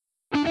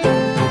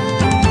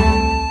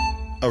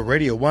A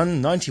Radio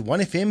 1 91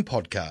 FM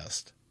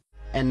podcast.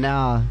 And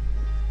now,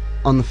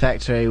 on The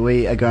Factory,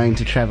 we are going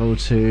to travel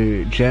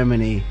to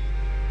Germany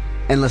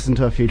and listen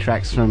to a few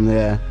tracks from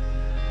there.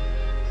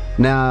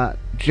 Now,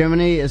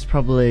 Germany is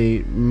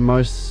probably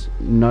most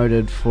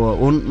noted for,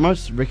 or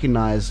most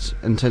recognised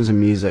in terms of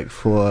music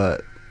for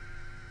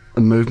a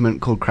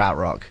movement called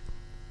Krautrock.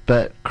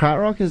 But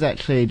Krautrock is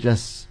actually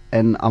just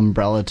an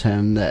umbrella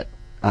term that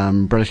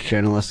British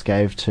journalists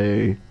gave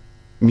to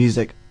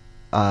music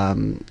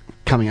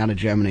coming out of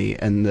Germany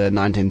in the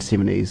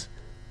 1970s,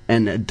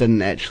 and it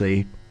didn't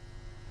actually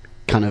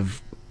kind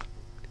of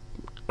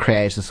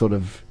create a sort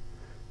of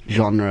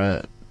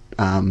genre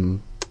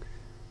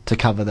to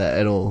cover that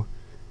at all.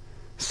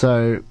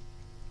 So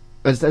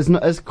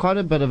it's quite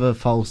a bit of a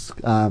false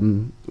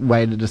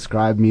way to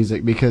describe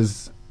music,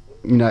 because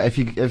if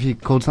you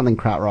called something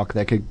krautrock,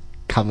 that could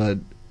cover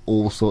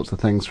all sorts of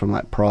things from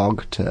like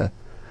prog to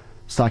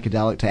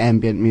psychedelic to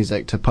ambient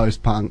music to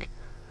post-punk.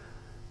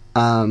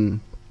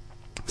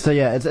 So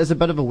yeah, it's a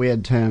bit of a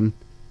weird term,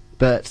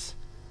 but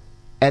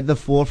at the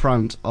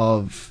forefront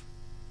of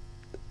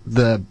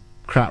the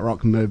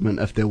krautrock movement,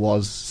 if there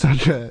was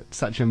such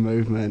a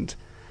movement,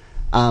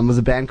 was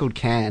a band called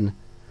Can,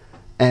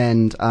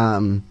 and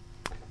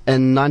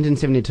in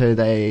 1972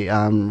 they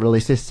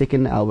released their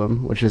second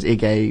album, which was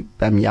Ege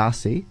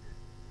Bamyasi,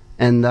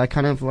 and they're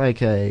kind of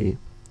like a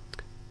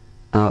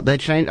they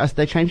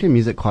changed their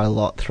music quite a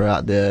lot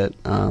throughout their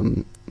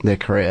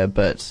career,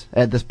 but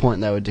at this point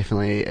they were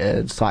definitely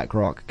a psych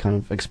rock kind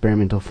of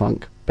experimental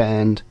funk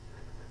band.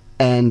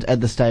 And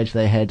at the stage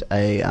they had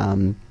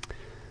the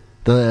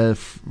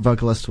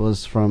vocalist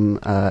was from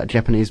a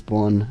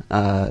Japanese-born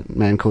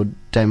man called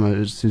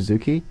Damo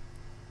Suzuki,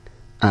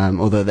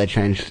 although they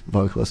changed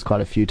vocalists quite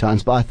a few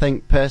times. But I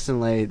think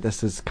personally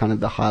this is kind of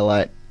the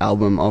highlight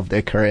album of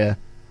their career.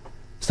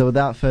 So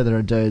without further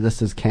ado,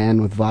 this is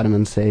Can with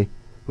Vitamin C.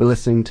 We're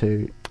listening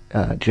to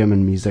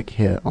German music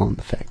here on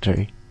The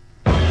Factory.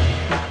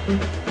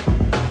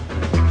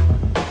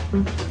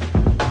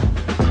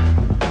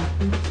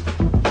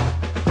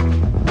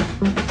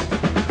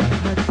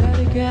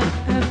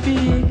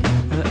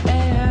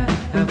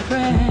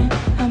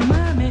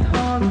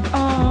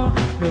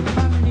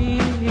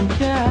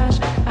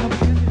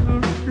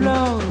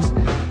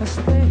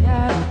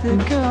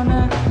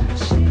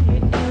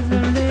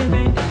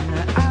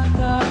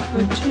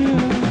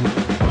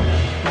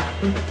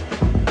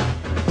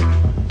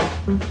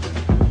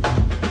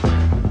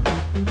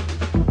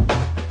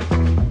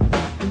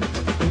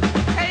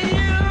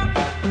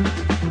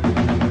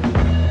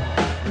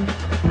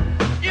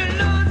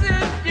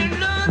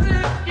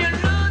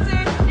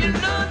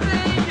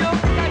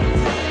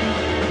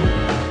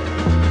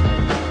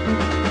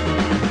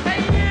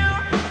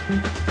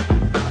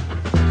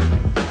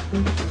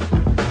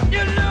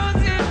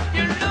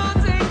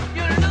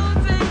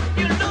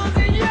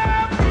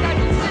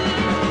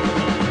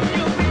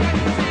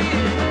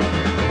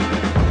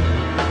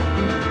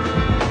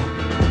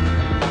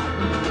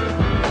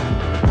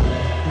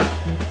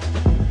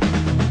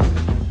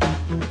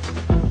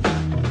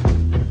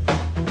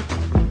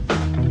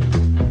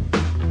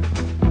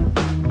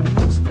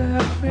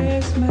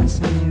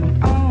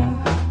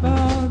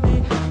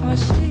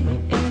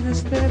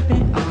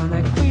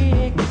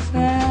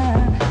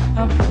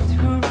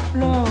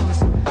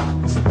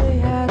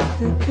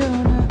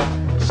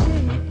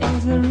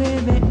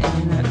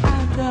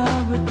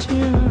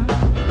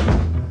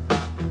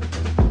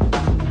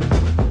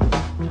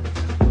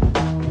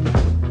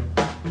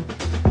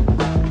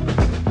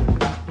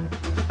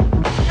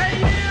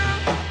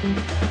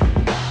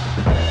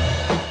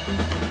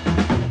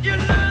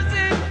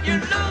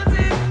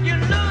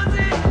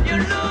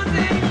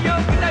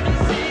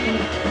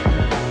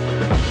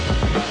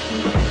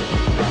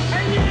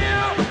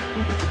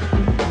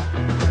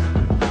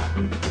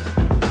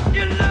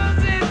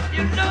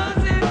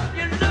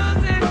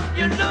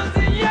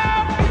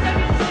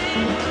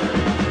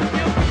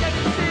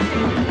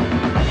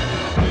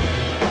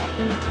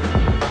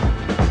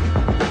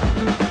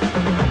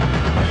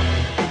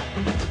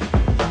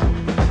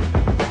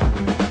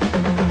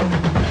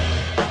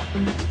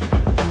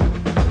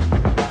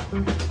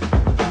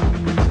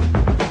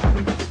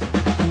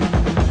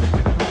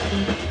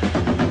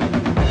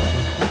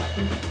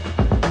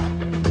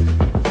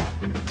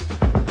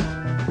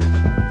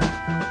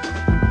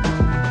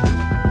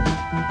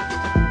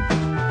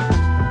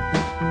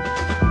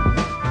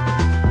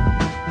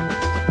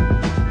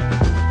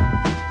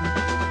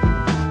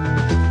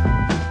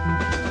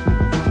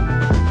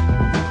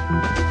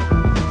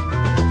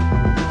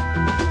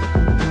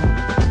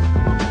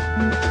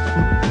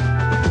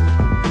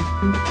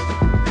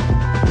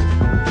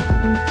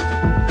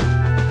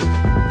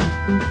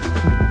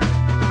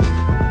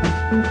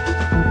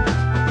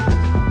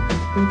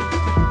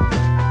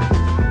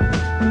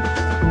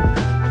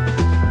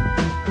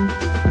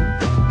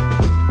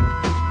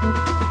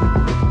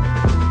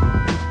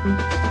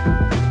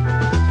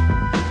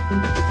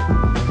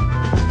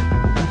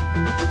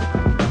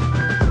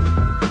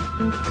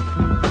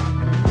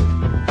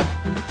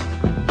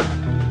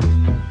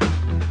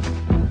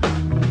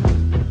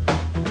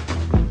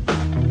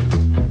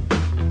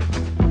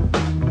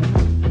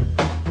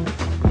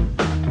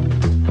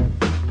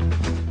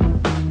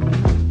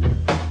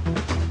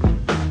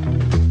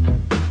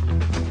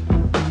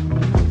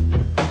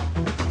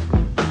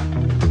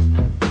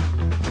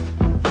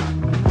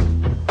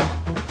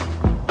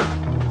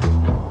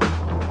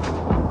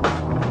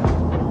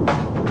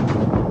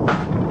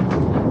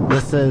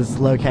 This is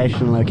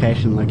Location,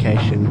 Location,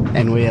 Location,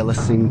 and we are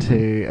listening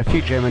to a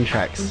few German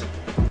tracks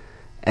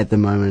at the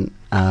moment,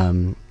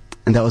 and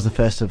that was the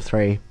first of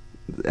three,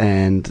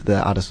 and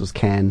the artist was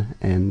Can,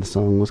 and the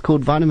song was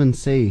called Vitamin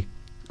C,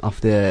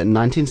 off their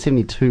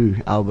 1972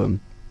 album.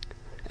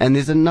 And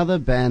there's another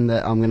band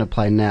that I'm going to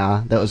play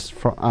now that was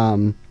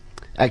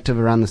active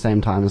around the same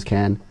time as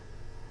Can,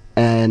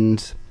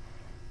 and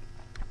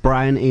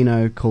Brian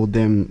Eno called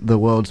them the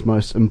world's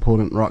most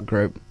important rock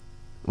group,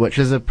 which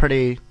is a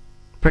pretty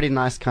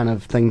nice kind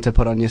of thing to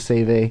put on your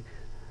CV.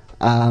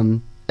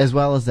 As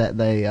well as that,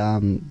 they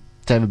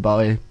David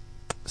Bowie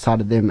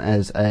cited them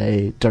as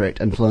a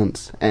direct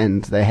influence,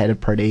 and they had a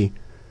pretty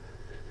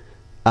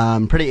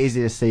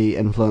easy to see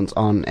influence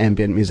on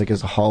ambient music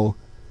as a whole.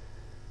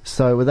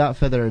 So without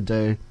further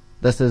ado,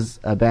 this is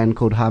a band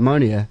called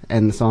Harmonia,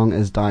 and the song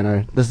is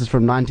Dino. This is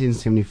from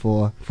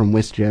 1974 from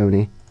West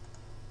Germany.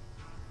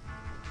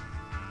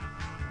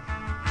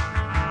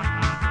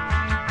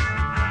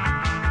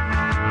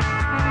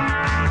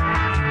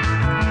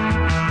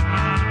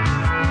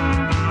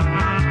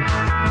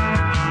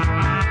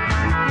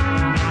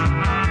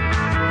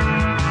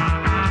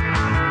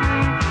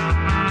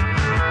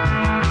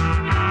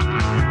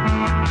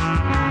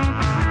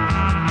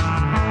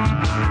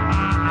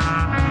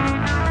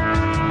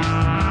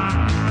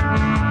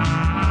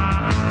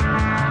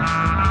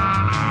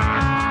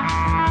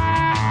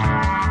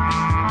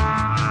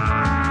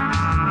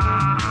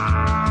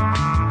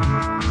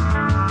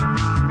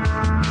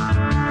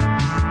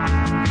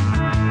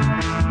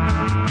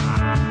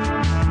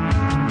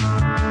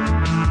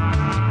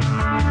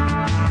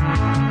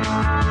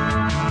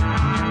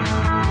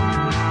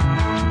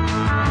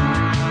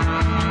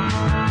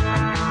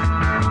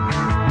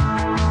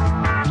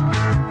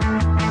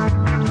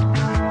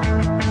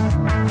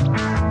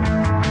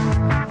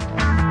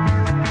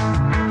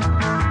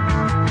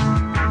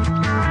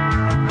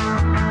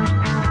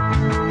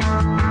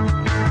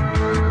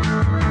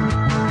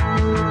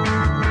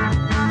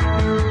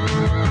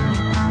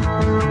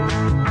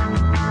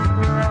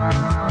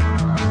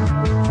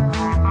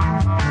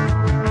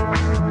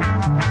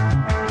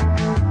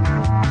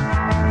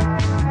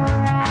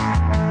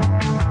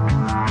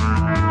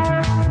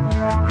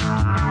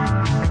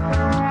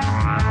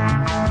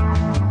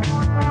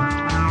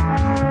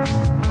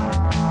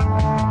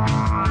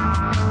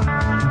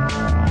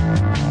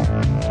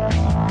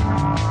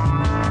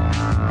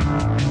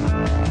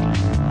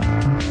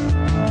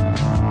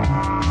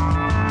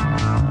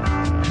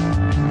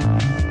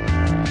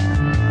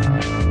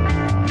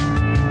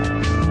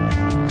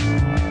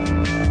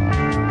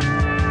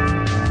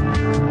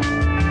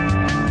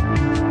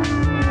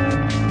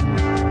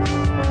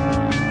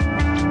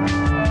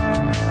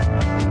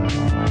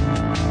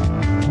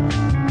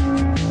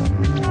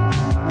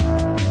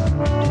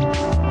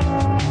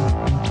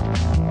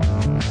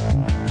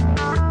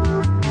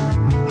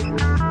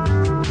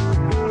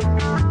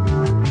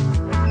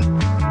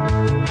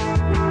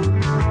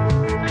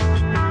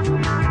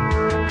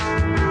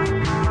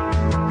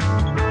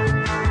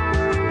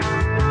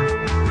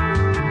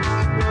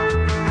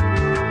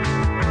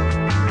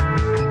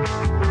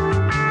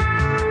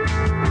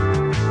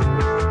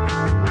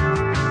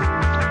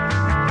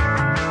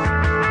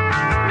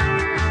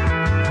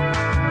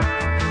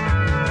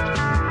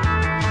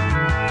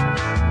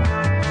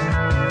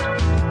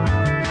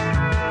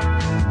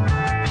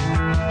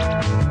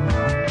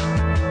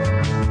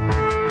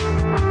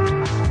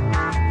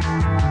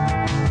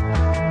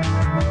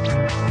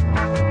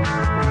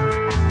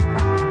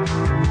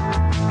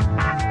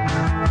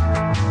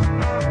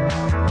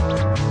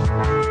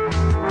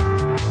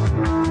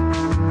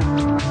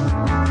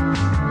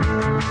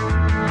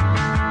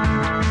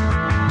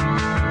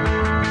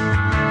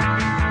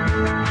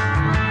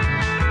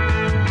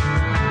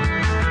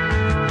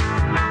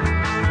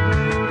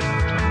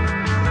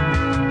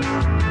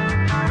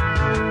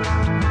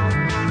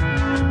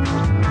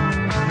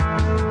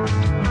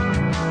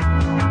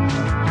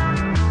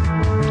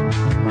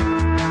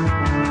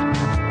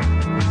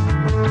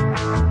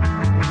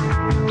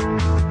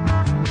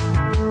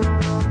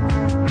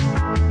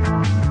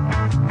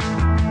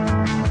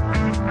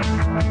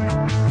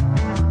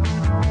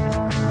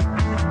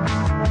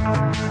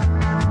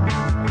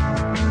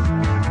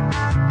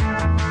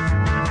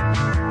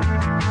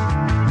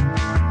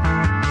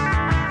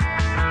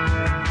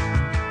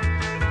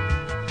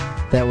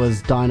 That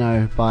was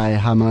Dino by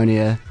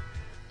Harmonia.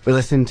 We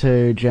listen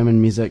to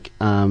German music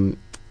at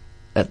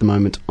the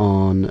moment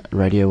on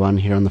Radio 1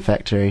 here on The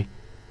Factory.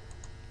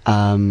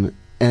 And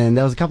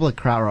there was a couple of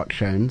krautrock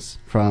tunes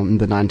from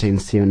the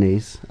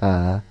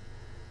 1970s,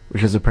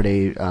 which is a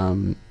pretty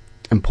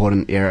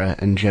important era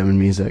in German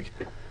music.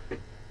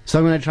 So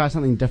I'm going to try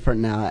something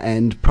different now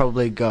and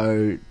probably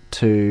go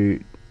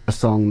to a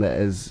song that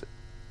is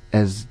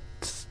as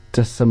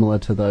dissimilar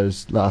to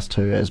those last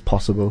two as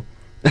possible.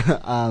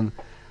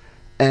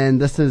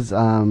 And this is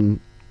a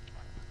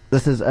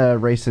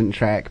recent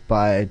track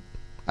by,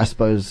 I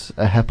suppose,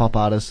 a hip hop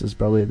artist is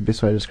probably the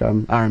best way to describe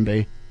him,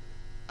 R&B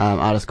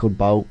artist called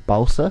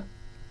Balsa,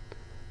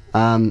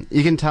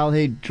 You can tell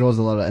he draws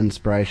a lot of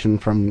inspiration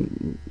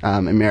from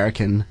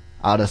American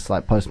artists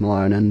like Post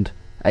Malone and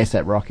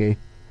A$AP Rocky.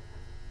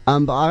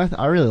 But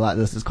I really like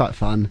this. It's quite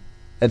fun.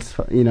 It's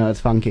it's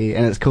funky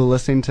and it's cool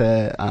listening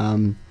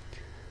to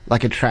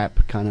like a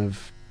trap kind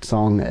of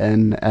song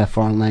in a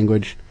foreign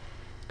language.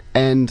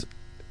 And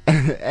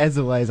as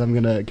always, I'm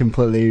gonna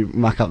completely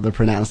muck up the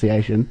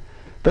pronunciation.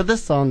 But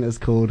this song is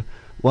called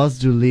Was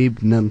du lieb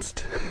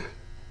nimmst,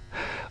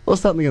 or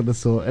something of the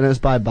sort, and it's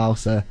by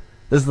Balsa.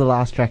 This is the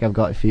last track I've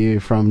got for you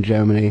from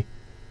Germany.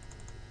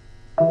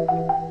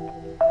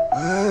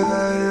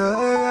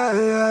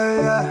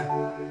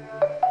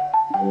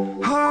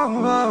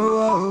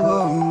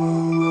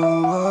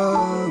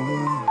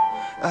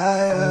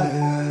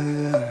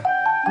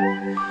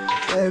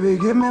 Baby,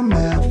 gib mir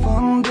mehr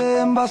von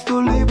dem, was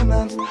du Liebe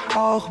nennst,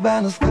 auch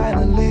wenn es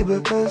keine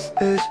Liebe ist.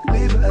 Ich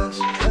liebe es,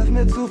 hilf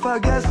mir zu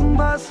vergessen,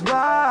 was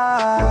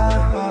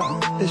war.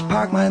 Ich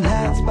pack mein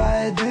Herz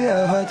bei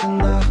dir heute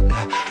Nacht.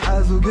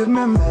 Also gib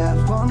mir mehr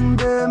von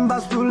dem,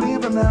 was du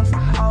Liebe nennst,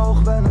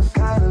 auch wenn es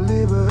keine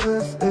Liebe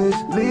ist. Ich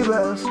liebe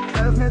es,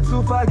 hilf mir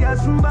zu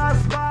vergessen, was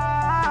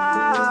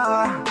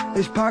war.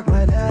 Ich pack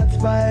mein Herz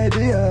bei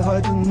dir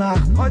heute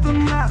Nacht,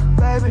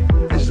 Baby.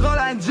 Ich roll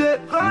ein Gin,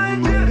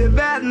 wir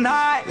werden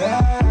high.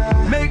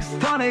 Mix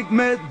Tonic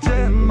mit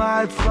Gin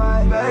mal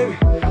 2, Baby.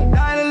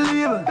 Deine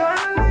Liebe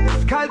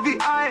ist kalt wie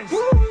Eis.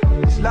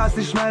 Ich lass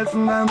dich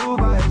schmelzen, wenn du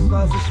weißt,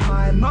 was ich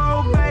mein.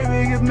 No,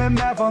 Baby, gib mir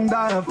mehr von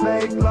deiner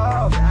Fake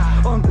Love.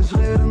 Und ich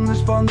rede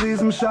nicht von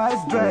diesem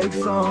scheiß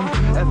Drake-Song.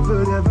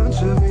 Erfüll dir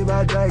Wünsche wie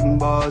bei Dragon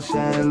Ball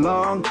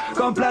Shenlong.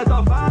 Komplett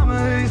auf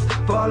Arme,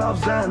 voll auf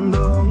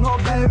Sendung. Oh,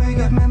 Baby,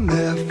 gib mir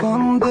mehr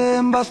von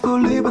dem, was du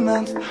Liebe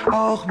nennst,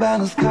 auch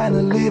wenn es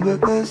keine Liebe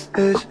ist.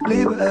 Ich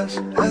liebe es,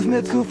 hilf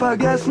mir zu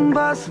vergessen,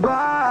 was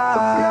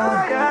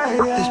war.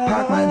 Ich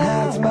pack mein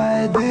Herz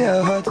bei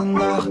dir heute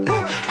Nacht.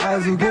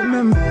 Also gib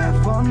mir mehr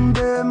von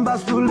dem,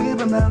 was du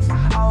Liebe nennst,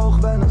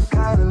 auch wenn es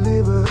keine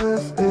Liebe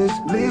ist. Ich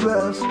liebe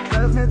es,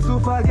 hilf mir zu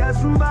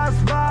vergessen, was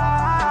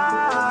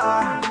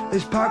war.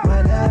 Ich pack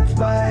mein Herz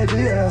bei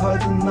dir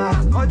heute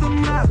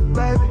Nacht,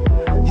 Baby.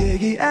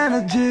 Yegi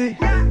Energy,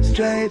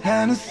 Straight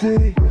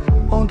Hennessy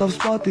und auf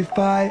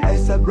Spotify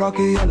A$AP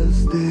Rocky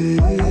LSD.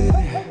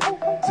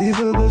 Sie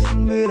will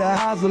wissen, wie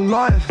der Hase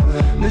läuft,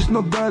 nicht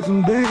nur Birds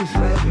and Bees,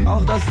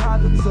 auch das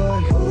harte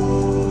Zeug.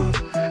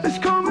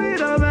 Ich komm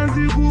wieder, wenn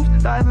sie ruft,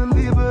 deine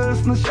Liebe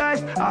ist nicht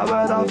echt,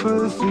 aber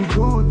dafür ist sie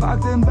gut.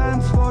 Pack den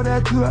Benz vor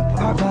der Tür,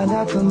 pack mein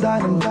Herz in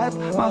deinem Bett,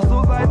 mach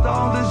so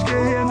weiter und ich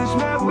geh hier nicht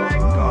mehr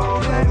weg. Oh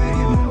Baby,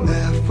 gib mir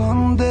mehr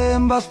von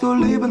dem, was du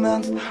Liebe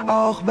nennst,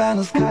 auch wenn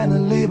es keine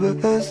Liebe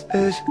ist.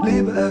 Ich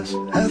liebe es,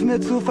 hilf mir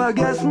zu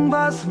vergessen,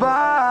 was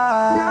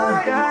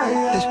war.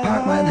 Ich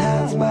pack mein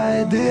Herz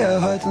bei dir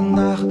heute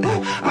Nacht.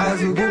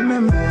 Also gib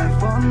mir mehr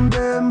von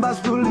dem,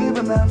 was du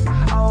Liebe nennst,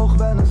 auch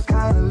wenn es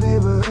keine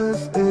Liebe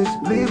ist. Ich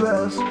liebe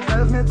es,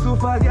 hilf mir zu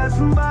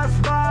vergessen, was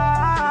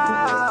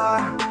war.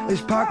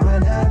 Ich pack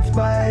mein Herz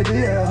bei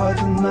dir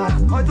heute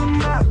Nacht,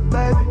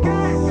 Baby.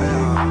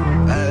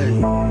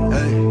 Hey,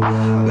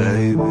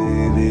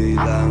 Baby, wie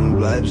lang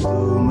bleibst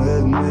du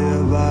mit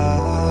mir wach?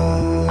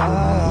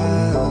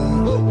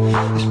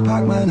 Ich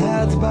pack mein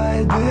Herz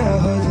bei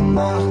dir heute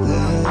Nacht.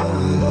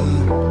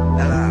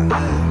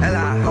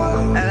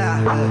 Ella,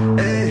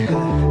 ey,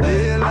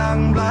 wie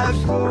lang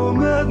bleibst du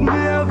mit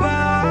mir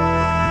wach?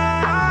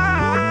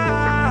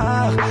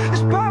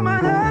 Ich pack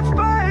mein Herz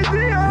bei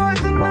dir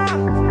heute Nacht.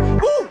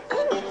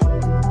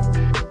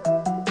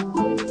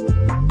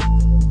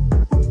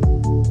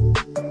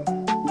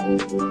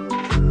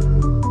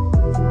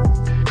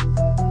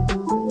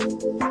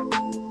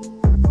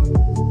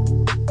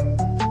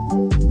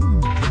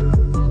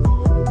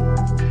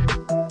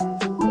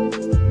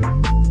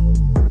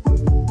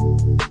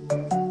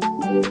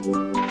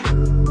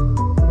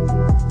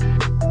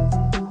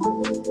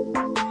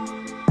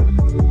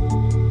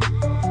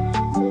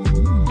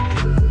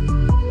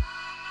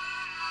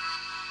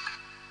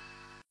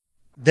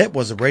 That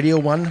was a Radio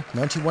 1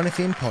 91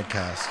 FM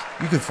podcast.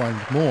 You can find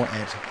more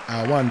at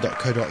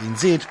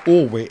r1.co.nz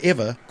or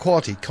wherever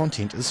quality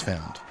content is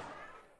found.